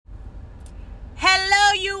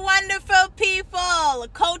you wonderful people.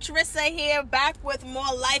 Coach Rissa here, back with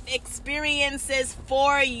more life experiences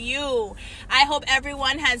for you. I hope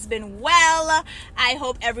everyone has been well. I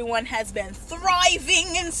hope everyone has been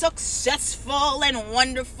thriving and successful and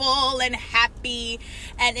wonderful and happy.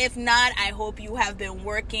 And if not, I hope you have been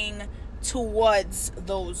working towards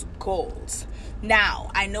those goals.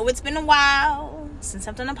 Now, I know it's been a while since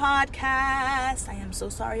I've done a podcast. I am so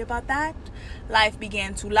sorry about that. Life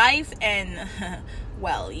began to life, and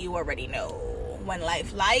well, you already know when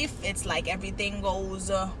life, it's like everything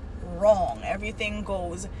goes wrong. Everything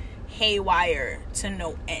goes haywire to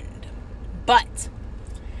no end. But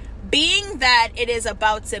being that it is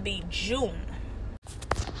about to be June,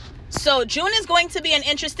 so June is going to be an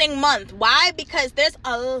interesting month. Why? Because there's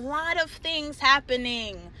a lot of things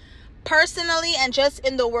happening personally and just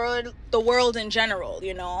in the world in general,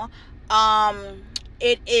 you know.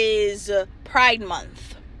 It is Pride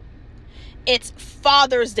Month. It's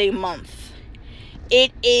Father's Day month.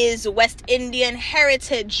 It is West Indian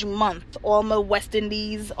Heritage Month. All my West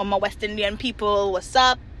Indian people, what's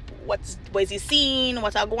up? What's you seen?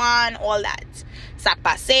 What's agwan? All that. Sak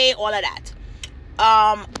passe, all of that.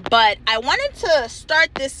 But I wanted to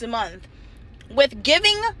start this month with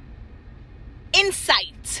giving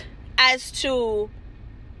insight as to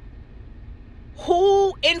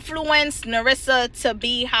who influenced Narissa to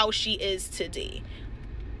be how she is today.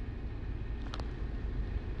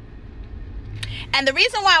 And the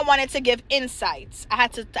reason why I wanted to give insights, I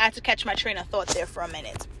had to catch my train of thought there for a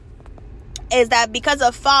minute, is that because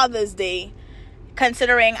of Father's Day,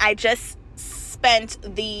 considering I just spent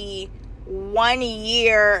the 1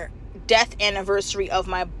 year death anniversary of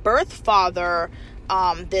my birth father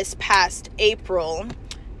this past April,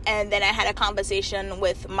 and then I had a conversation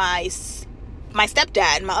with my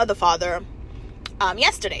stepdad, my other father,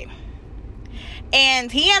 yesterday.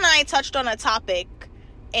 And he and I touched on a topic,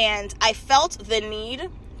 and I felt the need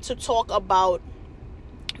to talk about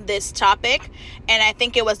this topic. And I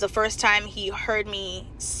think it was the first time he heard me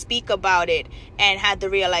speak about it and had the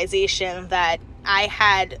realization that I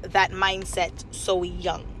had that mindset so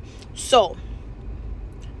young. So,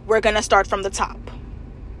 we're going to start from the top.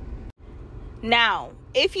 Now,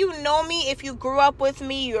 if you know me, if you grew up with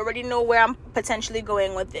me, you already know where I'm potentially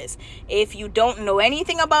going with this. If you don't know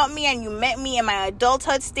anything about me and you met me in my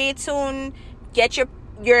adulthood, stay tuned. Get your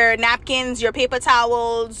napkins, your paper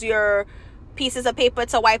towels, your pieces of paper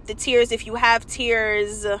to wipe the tears if you have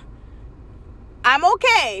tears. I'm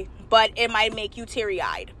okay, but it might make you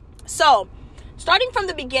teary-eyed. So, starting from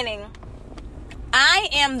the beginning, I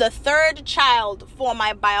am the third child for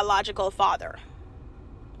my biological father.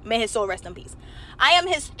 May his soul rest in peace. I am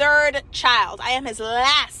his third child. I am his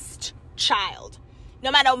last child.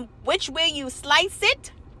 No matter which way you slice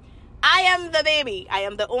it, I am the baby. I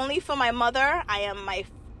am the only for my mother. I am my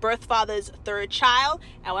birth father's third child.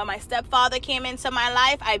 And when my stepfather came into my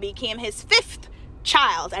life, I became his fifth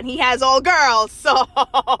child. And he has all girls. So,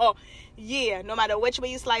 yeah, no matter which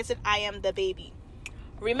way you slice it, I am the baby.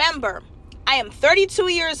 Remember, I am 32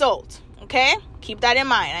 years old. Okay? Keep that in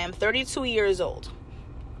mind. I am 32 years old.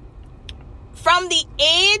 From the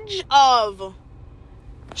age of,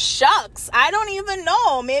 I don't even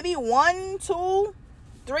know, maybe 1, 2,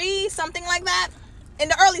 3, something like that, in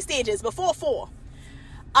the early stages, before 4,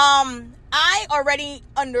 I already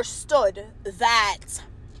understood that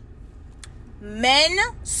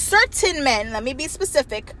certain men, let me be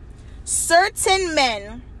specific, certain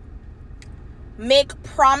men make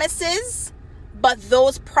promises, but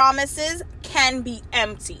those promises can be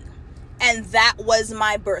empty. And that was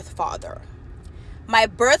my birth father. My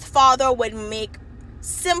birth father would make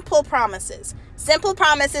simple promises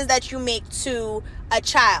that you make to a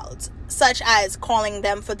child, such as calling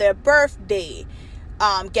them for their birthday,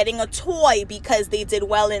 getting a toy because they did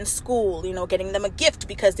well in school, you know, getting them a gift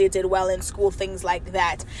because they did well in school, things like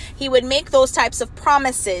that. He would make those types of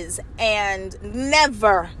promises and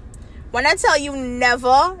never, when I tell you never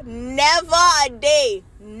a day,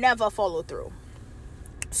 never follow through.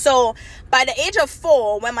 So by the age of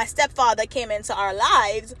 4, when my stepfather came into our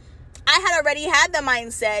lives, I had already had the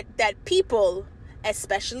mindset that people,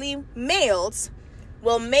 especially males,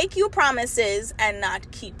 will make you promises and not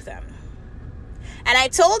keep them. And I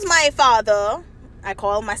told my father, I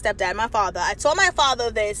call my stepdad my father, I told my father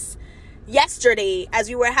this yesterday as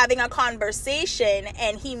we were having a conversation,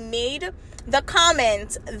 and he made the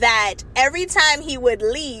comment that every time he would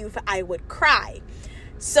leave, I would cry.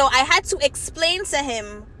 So I had to explain to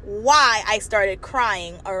him why I started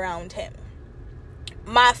crying around him.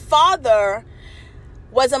 My father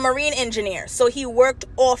was a marine engineer, so he worked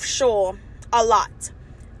offshore a lot.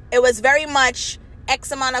 It was very much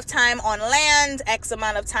X amount of time on land, X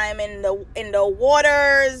amount of time in the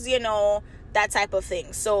waters, that type of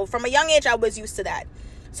thing. So from a young age, I was used to that.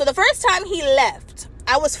 So the first time he left,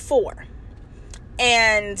 I was 4.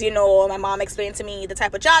 And, my mom explained to me the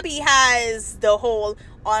type of job he has, the whole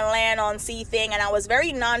on land, on sea thing. And I was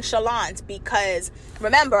very nonchalant because,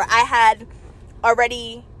 remember, I had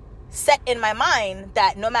already set in my mind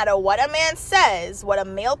that no matter what a man says, what a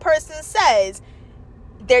male person says,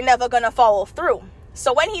 they're never going to follow through.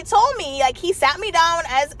 So when he told me, he sat me down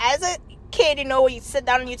as a kid, you sit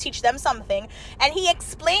down and you teach them something, and he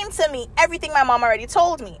explained to me everything my mom already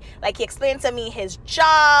told me. He explained to me his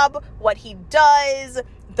job, what he does,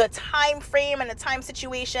 the time frame and the time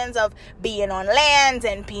situations of being on land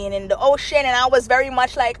and being in the ocean, and I was very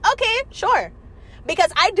much like, okay, sure,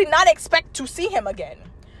 because I did not expect to see him again.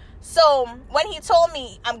 So when he told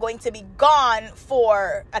me I'm going to be gone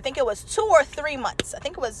for, I think it was 2 or 3 months, I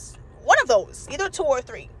think it was one of those, either 2 or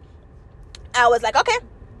 3, I was like, okay.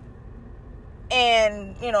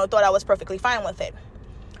 And, thought I was perfectly fine with it.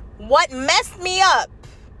 What messed me up,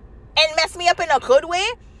 and messed me up in a good way,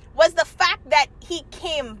 was the fact that he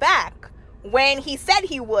came back when he said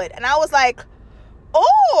he would. And I was like,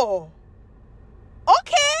 oh,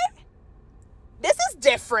 okay, this is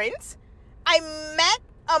different. I met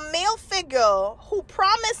a male figure who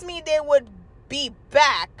promised me they would be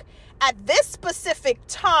back at this specific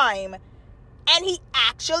time, and he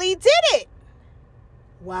actually did it.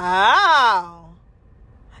 Wow.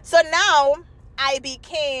 So now I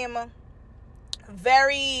became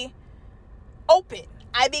very open.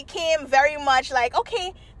 I became very much like,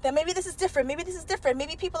 okay, then maybe this is different. Maybe this is different.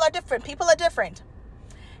 Maybe people are different. People are different.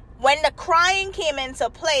 When the crying came into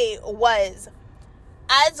play was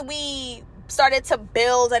as we started to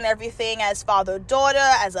build and everything as father-daughter,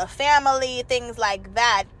 as a family, things like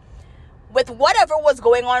that, with whatever was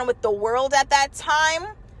going on with the world at that time,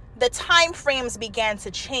 the time frames began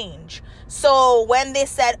to change. So when they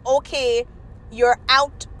said, okay, you're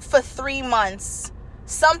out for 3 months,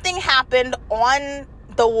 something happened on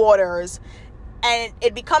the waters and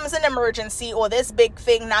it becomes an emergency or this big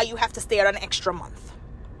thing, now you have to stay out an extra month.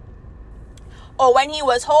 Or when he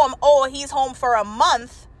was home, he's home for a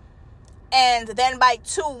month, and then by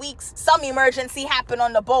 2 weeks, some emergency happened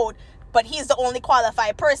on the boat, but he's the only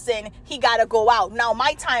qualified person. He got to go out. Now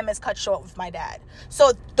my time is cut short with my dad.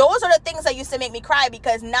 So those are the things that used to make me cry,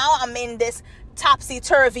 because now I'm in this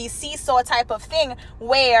topsy-turvy seesaw type of thing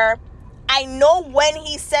where I know when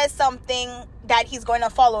he says something that he's going to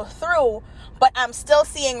follow through, but I'm still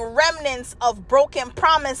seeing remnants of broken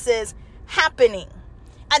promises happening.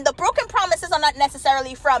 And the broken promises are not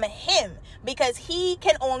necessarily from him, because he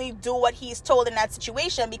can only do what he's told in that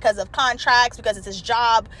situation because of contracts, because it's his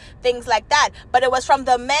job, things like that. But it was from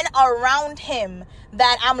the men around him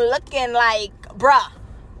that I'm looking like, bruh,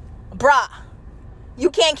 you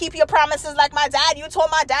can't keep your promises like my dad. You told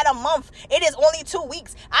my dad a month. It is only 2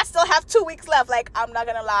 weeks. I still have 2 weeks left. I'm not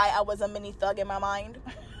gonna lie, I was a mini thug in my mind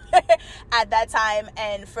at that time.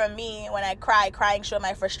 And for me, when I cry, crying shows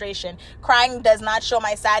my frustration. Crying does not show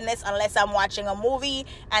my sadness unless I'm watching a movie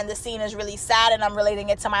and the scene is really sad and I'm relating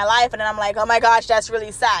it to my life, and then I'm like, oh my gosh, that's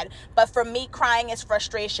really sad. But for me, crying is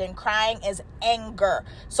frustration. Crying is anger.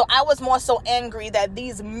 So I was more so angry that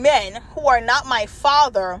these men who are not my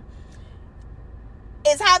father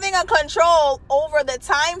is having a control over the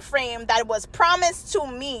time frame that was promised to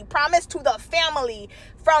me, promised to the family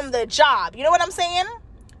from the job. You know what I'm saying?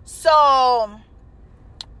 So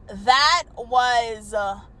that was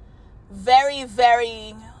very,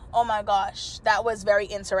 very, oh my gosh, that was very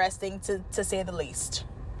interesting to say the least.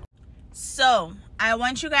 So I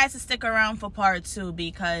want you guys to stick around for part 2,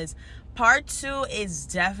 because part 2 is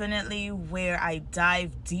definitely where I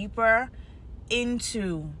dive deeper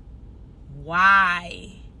into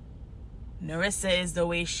why Nerissa is the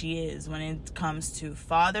way she is when it comes to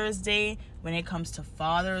Father's Day, when it comes to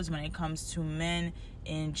fathers, when it comes to men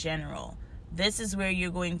in general. This is where you're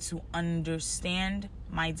going to understand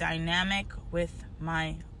my dynamic with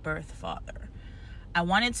my birth father. I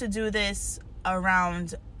wanted to do this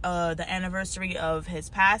around the anniversary of his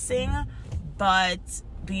passing, but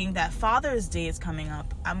being that Father's Day is coming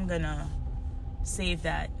up, I'm gonna save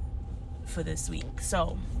that for this week.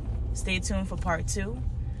 So stay tuned for part 2.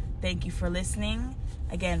 Thank you for listening.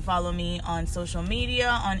 Again, follow me on social media,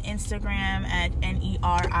 on Instagram at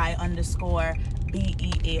NERI_BEAR.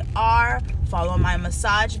 Follow my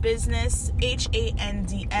massage business,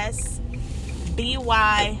 HANDSBYRISSA.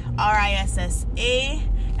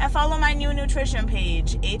 And follow my new nutrition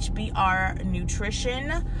page, HBR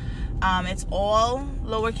Nutrition. It's all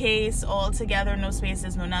lowercase, all together, no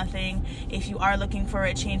spaces, no nothing. If you are looking for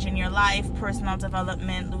a change in your life, personal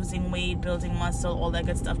development, losing weight, building muscle, all that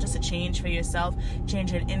good stuff, just a change for yourself,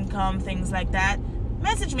 change in income, things like that,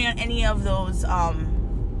 message me on any of those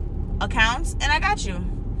accounts, and I got you.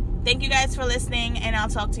 Thank you guys for listening, and I'll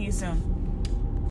talk to you soon.